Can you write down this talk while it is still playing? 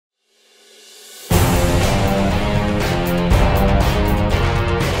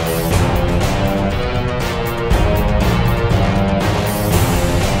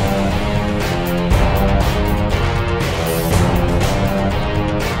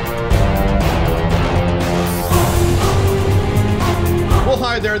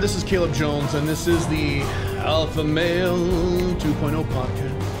there, this is Caleb Jones, and this is the Alpha Male 2.0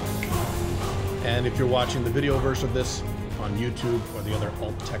 podcast. And if you're watching the video version of this on YouTube or the other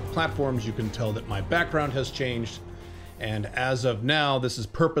alt tech platforms, you can tell that my background has changed. And as of now, this is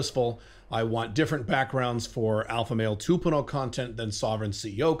purposeful. I want different backgrounds for Alpha Male 2.0 content than Sovereign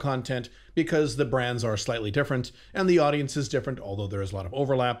CEO content because the brands are slightly different and the audience is different, although there is a lot of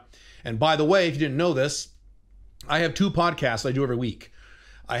overlap. And by the way, if you didn't know this, I have two podcasts I do every week.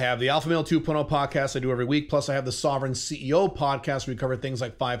 I have the Alpha Male 2.0 podcast I do every week, plus I have the Sovereign CEO podcast where we cover things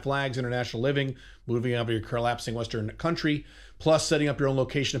like 5 flags, international living, moving out of your collapsing Western country, plus setting up your own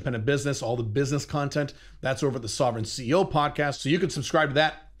location-dependent business, all the business content. That's over at the Sovereign CEO podcast, so you can subscribe to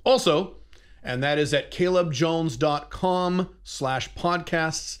that also, and that is at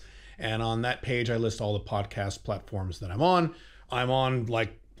calebjones.com/podcasts, and on that page I list all the podcast platforms that I'm on. I'm on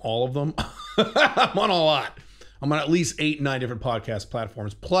like all of them. I'm on a lot. I'm on at least 8, 9 different podcast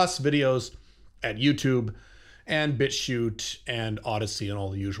platforms, plus videos at YouTube and BitChute and Odyssey and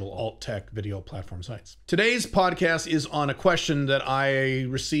all the usual alt tech video platform sites. Today's podcast is on a question that I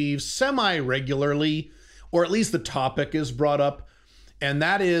receive semi-regularly, or at least the topic is brought up, and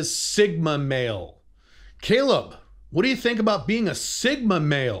that is Sigma male. Caleb, what do you think about being a Sigma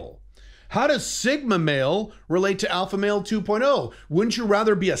male? How does Sigma male relate to Alpha Male 2.0? Wouldn't you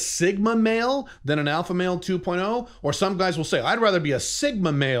rather be a Sigma male than an Alpha Male 2.0? Or some guys will say, I'd rather be a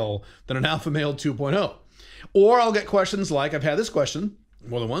Sigma male than an Alpha Male 2.0. Or I'll get questions like, I've had this question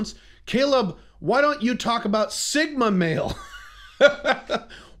more than once, Caleb, why don't you talk about Sigma male?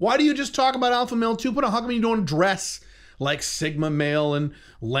 Why do you just talk about Alpha Male 2.0? How come you don't dress like Sigma male and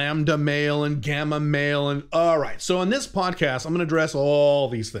Lambda male and Gamma male? And all right, so on this podcast, I'm gonna address all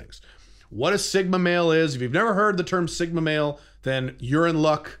these things. What a Sigma male is. If you've never heard the term Sigma male, then you're in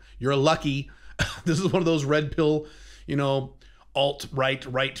luck. You're lucky. This is one of those red pill, alt-right,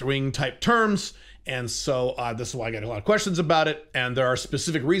 right-wing type terms. And so this is why I get a lot of questions about it. And there are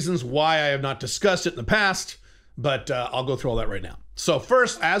specific reasons why I have not discussed it in the past, but I'll go through all that right now. So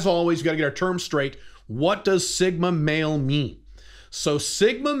first, as always, you got to get our terms straight. What does Sigma male mean? So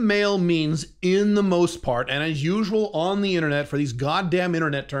Sigma male means, in the most part, and as usual on the internet, for these goddamn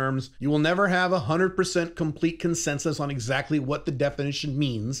internet terms, you will never have 100% complete consensus on exactly what the definition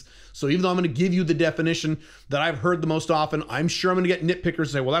means. So even though I'm going to give you the definition that I've heard the most often, I'm sure I'm going to get nitpickers and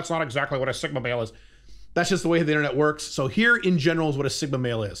say, well, that's not exactly what a Sigma male is. That's just the way the internet works. So here in general is what a Sigma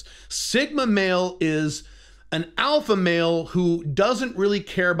male is. Sigma male is an alpha male who doesn't really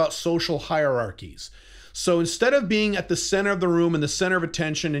care about social hierarchies. So instead of being at the center of the room and the center of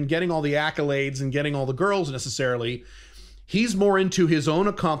attention and getting all the accolades and getting all the girls necessarily, he's more into his own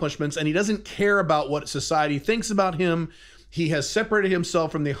accomplishments and he doesn't care about what society thinks about him. He has separated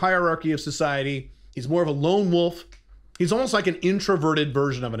himself from the hierarchy of society. He's more of a lone wolf. He's almost like an introverted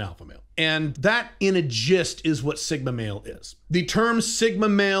version of an alpha male. And that, in a gist, is what Sigma male is. The term Sigma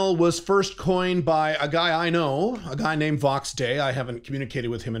male was first coined by a guy I know, a guy named Vox Day. I haven't communicated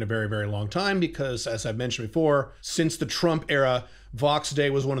with him in a very, very long time because, as I've mentioned before, since the Trump era, Vox Day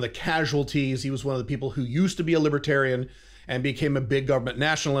was one of the casualties. He was one of the people who used to be a libertarian and became a big government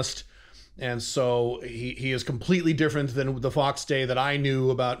nationalist. And so he is completely different than the Vox Day that I knew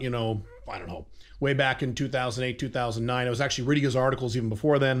about, I don't know, way back in 2008, 2009. I was actually reading his articles even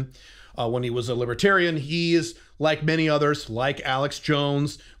before then. When he was a libertarian, he is like many others, like Alex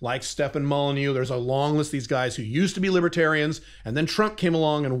Jones, like Stephen Molyneux. There's a long list of these guys who used to be libertarians, and then Trump came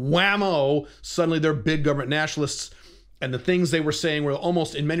along and whammo, suddenly they're big government nationalists. And the things they were saying were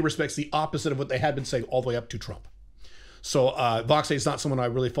almost, in many respects, the opposite of what they had been saying all the way up to Trump. So Vox Day is not someone I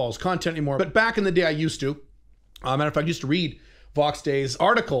really follows content anymore, but back in the day I used to. Matter of fact, I used to read Vox Day's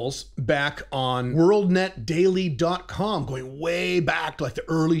articles back on worldnetdaily.com, going way back to like the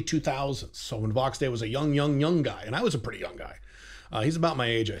early 2000s. So when Vox Day was a young guy, and I was a pretty young guy. He's about my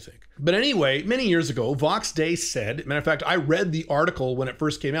age, I think. But anyway, many years ago, Vox Day said, matter of fact, I read the article when it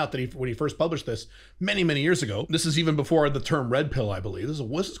first came out, when he first published this many, many years ago. This is even before the term red pill, I believe. This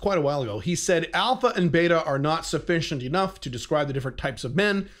is quite a while ago. He said, alpha and beta are not sufficient enough to describe the different types of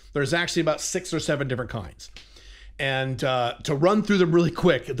men. There's actually about 6 or 7 different kinds. And to run through them really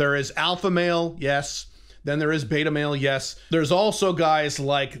quick, there is alpha male, yes. Then there is beta male, yes. There's also guys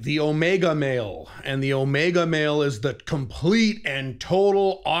like the omega male. And the omega male is the complete and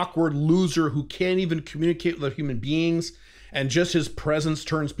total awkward loser who can't even communicate with other human beings. And just his presence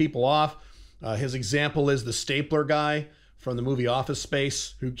turns people off. His example is the stapler guy from the movie Office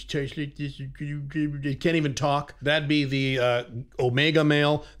Space, who can't even talk. That'd be the omega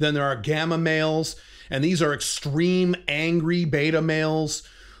male. Then there are gamma males, and these are extreme angry beta males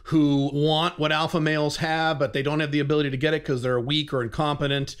who want what alpha males have, but they don't have the ability to get it because they're weak or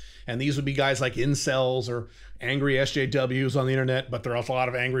incompetent. And these would be guys like incels or angry SJWs on the internet, but there are also a lot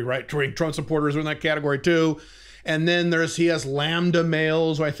of angry right-wing Trump supporters in that category too. And then he has lambda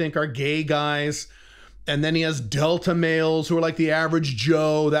males, who I think are gay guys. And then he has delta males who are like the average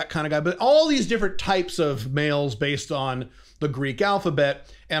Joe, that kind of guy. But all these different types of males based on the Greek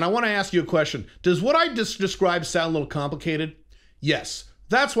alphabet. And I want to ask you a question. Does what I just described sound a little complicated? Yes.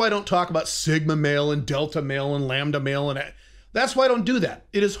 That's why I don't talk about sigma male and delta male and lambda male. And that's why I don't do that.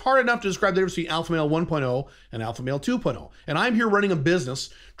 It is hard enough to describe the difference between alpha male 1.0 and alpha male 2.0. And I'm here running a business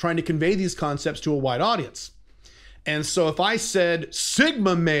trying to convey these concepts to a wide audience. And so if I said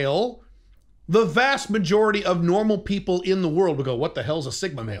sigma male, the vast majority of normal people in the world would go, what the hell's a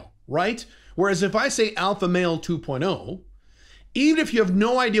sigma male, right? Whereas if I say alpha male 2.0, even if you have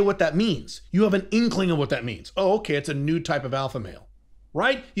no idea what that means, you have an inkling of what that means. Oh, okay, it's a new type of alpha male,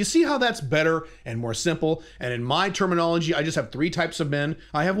 right? You see how that's better and more simple? And in my terminology, I just have 3 types of men.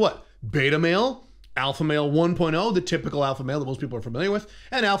 I have what? Beta male, alpha male 1.0, the typical alpha male that most people are familiar with,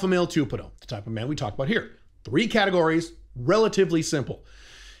 and alpha male 2.0, the type of man we talk about here. 3 categories, relatively simple.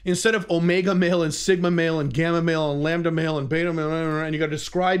 Instead of omega male and sigma male and gamma male and lambda male and beta male, and you got to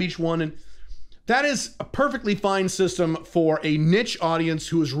describe each one. And that is a perfectly fine system for a niche audience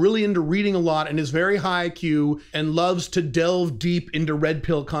who is really into reading a lot and is very high IQ and loves to delve deep into red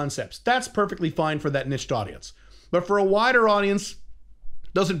pill concepts. That's perfectly fine for that niched audience. But for a wider audience,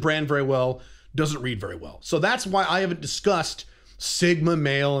 doesn't brand very well, doesn't read very well. So that's why I haven't discussed sigma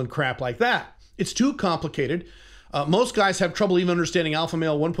male and crap like that. It's too complicated. Most guys have trouble even understanding alpha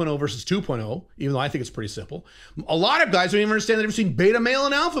male 1.0 versus 2.0, even though I think it's pretty simple. A lot of guys don't even understand the difference between beta male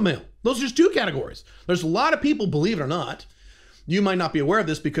and alpha male. Those are just 2 categories. There's a lot of people, believe it or not, you might not be aware of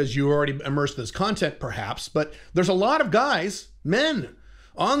this because you're already immersed in this content perhaps, but there's a lot of guys, men,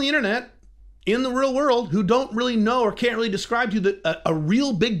 on the internet, in the real world, who don't really know or can't really describe to you a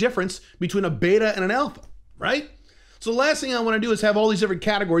real big difference between a beta and an alpha, right? So the last thing I want to do is have all these different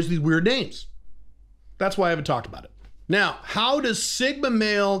categories, these weird names. That's why I haven't talked about it. Now, how does sigma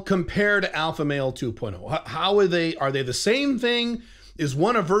male compare to alpha male 2.0? How are they? Are they the same thing? Is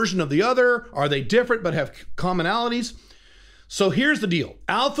one a version of the other? Are they different but have commonalities? So here's the deal.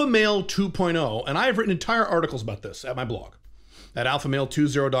 Alpha male 2.0, and I have written entire articles about this at my blog at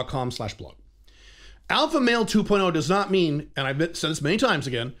alphamale20.com/blog. Alpha male 2.0 does not mean, and I've said this many times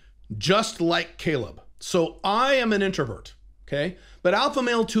again, just like Caleb. So I am an introvert, okay? But alpha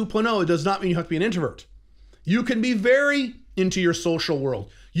male 2.0 does not mean you have to be an introvert. You can be very into your social world.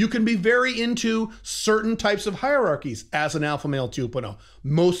 You can be very into certain types of hierarchies as an alpha male 2.0.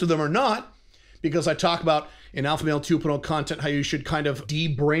 Most of them are not, because I talk about in alpha male 2.0 content how you should kind of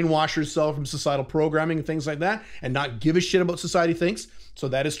de-brainwash yourself from societal programming and things like that and not give a shit about what society thinks. So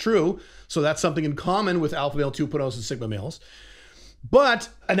that is true. So that's something in common with alpha male 2.0s and sigma males. But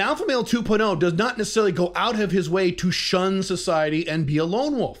an alpha male 2.0 does not necessarily go out of his way to shun society and be a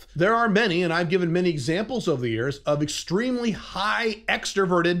lone wolf. There are many, and I've given many examples over the years, of extremely high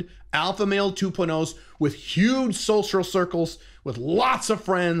extroverted alpha male 2.0s with huge social circles, with lots of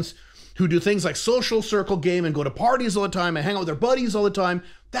friends, who do things like social circle game and go to parties all the time and hang out with their buddies all the time.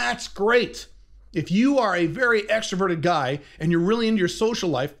 That's great. If you are a very extroverted guy and you're really into your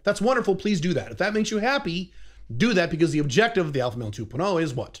social life, that's wonderful. Please do that. If that makes you happy, do that, because the objective of the alpha male 2.0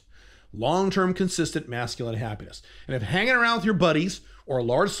 is what? Long-term consistent masculine happiness. And if hanging around with your buddies or a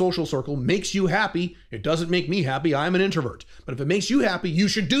large social circle makes you happy, it doesn't make me happy. I'm an introvert. But if it makes you happy, you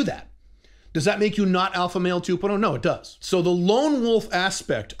should do that. Does that make you not alpha male 2.0? No, it does. So the lone wolf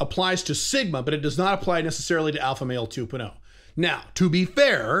aspect applies to sigma, but it does not apply necessarily to alpha male 2.0. Now, to be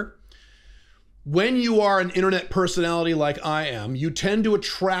fair, when you are an internet personality like I am, you tend to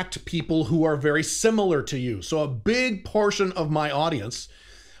attract people who are very similar to you. So a big portion of my audience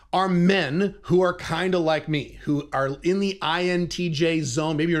are men who are kind of like me, who are in the INTJ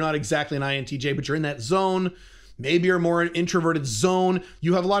zone. Maybe you're not exactly an INTJ, but you're in that zone. Maybe you're more an introverted zone.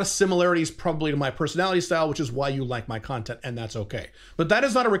 You have a lot of similarities probably to my personality style, which is why you like my content, and that's okay. But that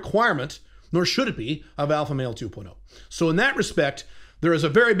is not a requirement, nor should it be, of alpha male 2.0. So in that respect, there is a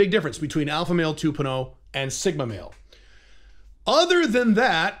very big difference between alpha male 2.0 and sigma male. Other than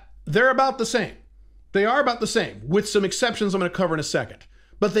that, they're about the same. They are about the same, with some exceptions I'm going to cover in a second.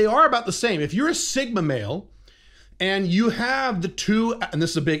 But they are about the same. If you're a sigma male and you have the two, and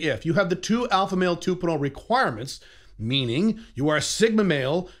this is a big if, you have the two alpha male 2.0 requirements, meaning you are a sigma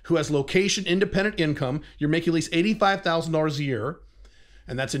male who has location independent income, you're making at least $85,000 a year,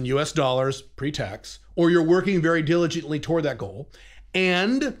 and that's in US dollars pre-tax, or you're working very diligently toward that goal,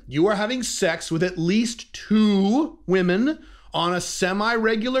 and you are having sex with at least 2 women on a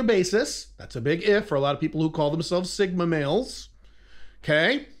semi-regular basis, that's a big if for a lot of people who call themselves Sigma males,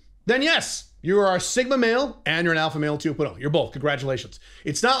 okay, then yes, you are a Sigma male and you're an alpha male 2.0. You're both. Congratulations.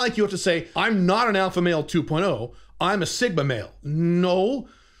 It's not like you have to say, I'm not an alpha male 2.0, I'm a Sigma male. No,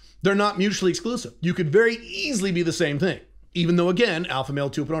 they're not mutually exclusive. You could very easily be the same thing, even though, again, alpha male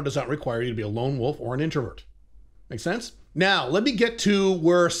 2.0 does not require you to be a lone wolf or an introvert. Make sense? Now, let me get to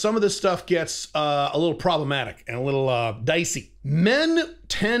where some of this stuff gets a little problematic and a little dicey. Men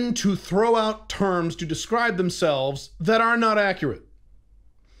tend to throw out terms to describe themselves that are not accurate.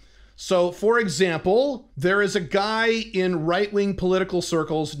 So, for example, there is a guy in right-wing political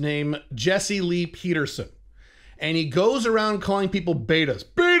circles named Jesse Lee Peterson. And he goes around calling people betas.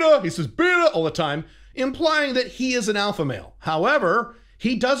 Beta! He says beta all the time, implying that he is an alpha male. However,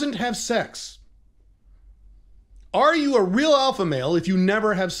 he doesn't have sex. Are you a real alpha male if you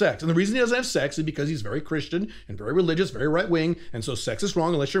never have sex? And the reason he doesn't have sex is because he's very Christian and very religious, very right-wing, and so sex is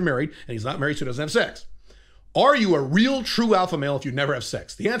wrong unless you're married, and he's not married, so he doesn't have sex. Are you a real, true alpha male if you never have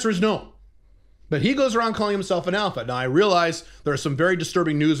sex? The answer is no. But he goes around calling himself an alpha. Now, I realize there is some very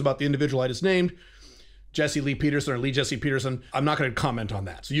disturbing news about the individual I just named, Jesse Lee Peterson or Lee Jesse Peterson. I'm not going to comment on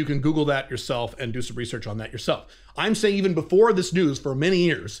that. So you can Google that yourself and do some research on that yourself. I'm saying even before this news for many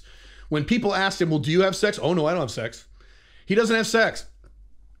years, when people asked him, well, do you have sex? Oh, no, I don't have sex. He doesn't have sex,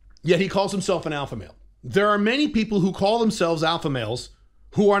 yet he calls himself an alpha male. There are many people who call themselves alpha males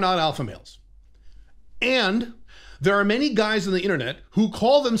who are not alpha males. And there are many guys on the internet who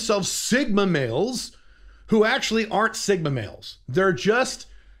call themselves Sigma males who actually aren't Sigma males. They're just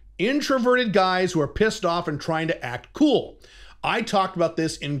introverted guys who are pissed off and trying to act cool. I talked about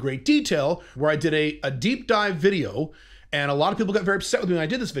this in great detail where I did a deep dive video, and a lot of people got very upset with me when I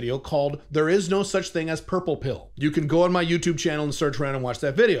did this video called There Is No Such Thing as Purple Pill. You can go on my YouTube channel and search around and watch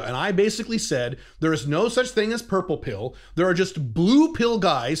that video. And I basically said, there is no such thing as purple pill. There are just blue pill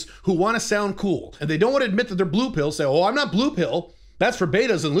guys who want to sound cool. And they don't want to admit that they're blue pill, say, oh, I'm not blue pill. That's for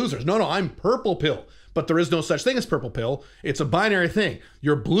betas and losers. No, I'm purple pill. But there is no such thing as purple pill. It's a binary thing.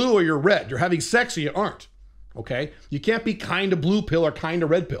 You're blue or you're red. You're having sex or you aren't. Okay? You can't be kind of blue pill or kind of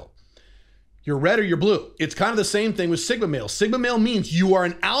red pill. You're red or you're blue. It's kind of the same thing with Sigma male. Sigma male means you are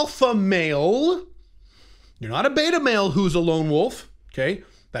an alpha male. You're not a beta male who's a lone wolf, okay?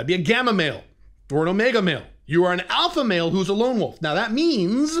 That'd be a gamma male or an omega male. You are an alpha male who's a lone wolf. Now that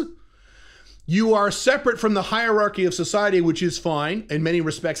means you are separate from the hierarchy of society, which is fine. In many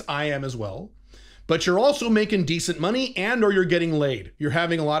respects, I am as well. But you're also making decent money and or you're getting laid. You're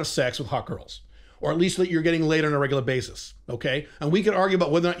having a lot of sex with hot girls. Or at least that you're getting laid on a regular basis, okay? And we could argue about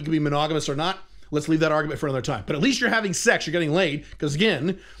whether or not you can be monogamous or not. Let's leave that argument for another time. But at least you're having sex, you're getting laid, because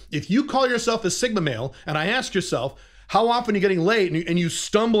again, if you call yourself a Sigma male, and I ask yourself, how often are you getting laid, and you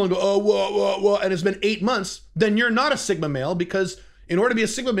stumble and go, oh, whoa, and it's been 8 months, then you're not a Sigma male, because in order to be a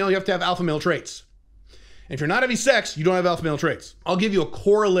Sigma male, you have to have alpha male traits. And if you're not having sex, you don't have alpha male traits. I'll give you a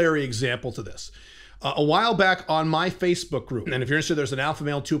corollary example to this. A while back on my Facebook group, and if you're interested, there's an Alpha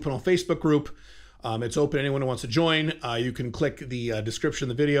Male 2.0 Facebook group. It's open to anyone who wants to join. You can click the description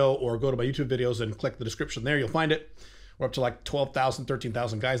of the video or go to my YouTube videos and click the description there. You'll find it. We're up to like 12,000,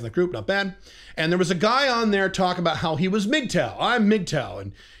 13,000 guys in the group. Not bad. And there was a guy on there talking about how he was MGTOW. I'm MGTOW.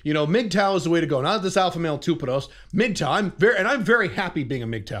 And, you know, MGTOW is the way to go. Not this Alpha Male 2.0. MGTOW. I'm very happy being a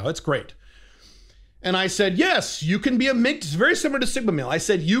MGTOW. It's great. And I said, yes, you can be a MGTOW. It's very similar to Sigma Male. I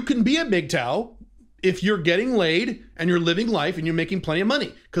said, you can be a MGTOW if you're getting laid and you're living life and you're making plenty of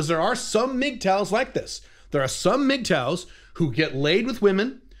money. Because there are some MGTOWs like this. There are some MGTOWs who get laid with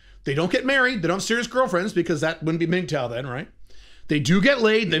women. They don't get married. They don't have serious girlfriends because that wouldn't be MGTOW then, right? They do get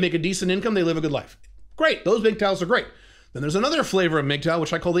laid. They make a decent income. They live a good life. Great. Those MGTOWs are great. Then there's another flavor of MGTOW,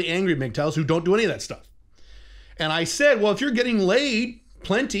 which I call the angry MGTOWs, who don't do any of that stuff. And I said, well, if you're getting laid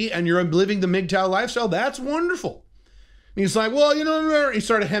plenty and you're living the MGTOW lifestyle, that's wonderful. And he's like, well, you know, he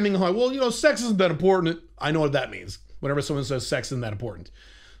started hemming and hawing. Well, you know, sex isn't that important. I know what that means. Whenever someone says sex isn't that important.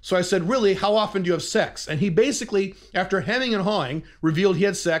 So I said, really, how often do you have sex? And he basically, after hemming and hawing, revealed he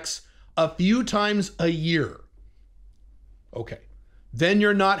had sex a few times a year. Okay. Then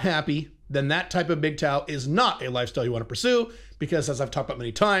you're not happy. Then that type of MGTOW is not a lifestyle you want to pursue because, as I've talked about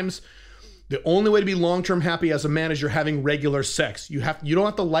many times, the only way to be long-term happy as a man is you're having regular sex. You don't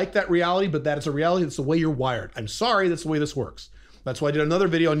have to like that reality, but that is a reality. It's the way you're wired. I'm sorry, that's the way this works. That's why I did another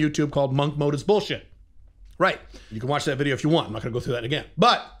video on YouTube called Monk Mode is Bullshit. Right. You can watch that video if you want. I'm not going to go through that again.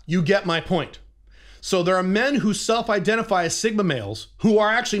 But you get my point. So there are men who self-identify as Sigma males who are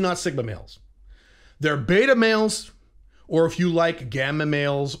actually not Sigma males. They're beta males, or if you like, gamma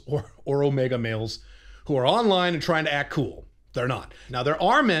males or omega males who are online and trying to act cool. They're not. Now, there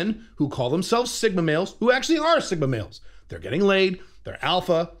are men who call themselves Sigma males who actually are Sigma males. they're getting laid, they're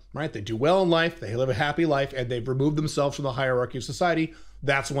alpha, right? They do well in life, they live a happy life, and they've removed themselves from the hierarchy of society.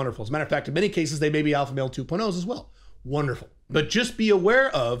 That's wonderful. As a matter of fact, in many cases, they may be alpha male 2.0s as well. Wonderful. But just be aware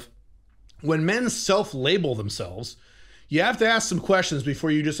of when men self-label themselves, you have to ask some questions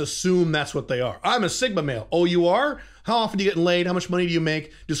before you just assume that's what they are. I'm a Sigma male. Oh, you are? How often do you get laid? How much money do you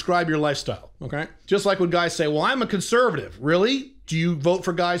make? Describe your lifestyle, okay? Just like when guys say, well, I'm a conservative. Really? Do you vote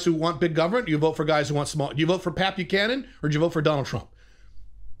for guys who want big government? Do you vote for guys who want small? Do you vote for Pat Buchanan or do you vote for Donald Trump?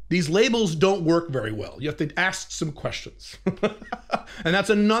 These labels don't work very well. You have to ask some questions. And that's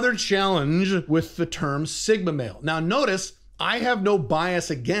another challenge with the term Sigma male. Now notice, I have no bias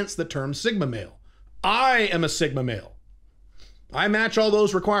against the term Sigma male. I am a Sigma male. I match all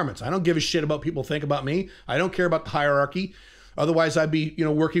those requirements. I don't give a shit about people think about me. I don't care about the hierarchy. Otherwise, I'd be,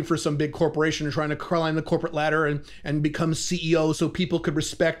 working for some big corporation and trying to climb the corporate ladder and become CEO so people could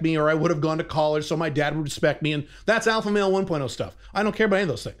respect me, or I would have gone to college so my dad would respect me. And that's alpha male 1.0 stuff. I don't care about any of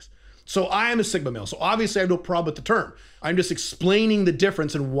those things. So I am a Sigma male. So obviously I have no problem with the term. I'm just explaining the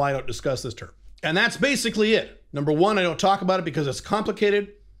difference and why I don't discuss this term. And that's basically it. Number one, I don't talk about it because it's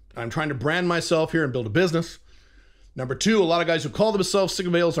complicated. I'm trying to brand myself here and build a business. Number two, a lot of guys who call themselves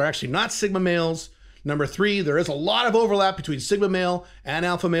Sigma males are actually not Sigma males. Number three, there is a lot of overlap between Sigma male and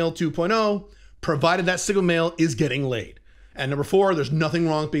alpha male 2.0, provided that Sigma male is getting laid. And number four, there's nothing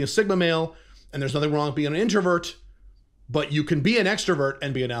wrong with being a Sigma male, and there's nothing wrong with being an introvert, but you can be an extrovert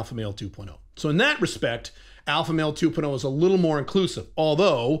and be an alpha male 2.0. So in that respect, alpha male 2.0 is a little more inclusive,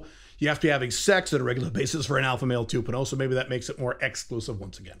 although you have to be having sex at a regular basis for an alpha male 2.0, so maybe that makes it more exclusive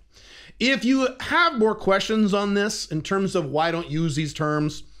once again. If you have more questions on this in terms of why I don't use these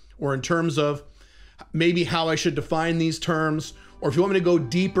terms, or in terms of maybe how I should define these terms, or if you want me to go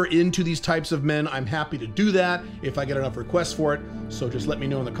deeper into these types of men, I'm happy to do that if I get enough requests for it. So just let me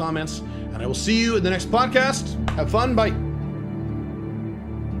know in the comments, and I will see you in the next podcast. Have fun. Bye.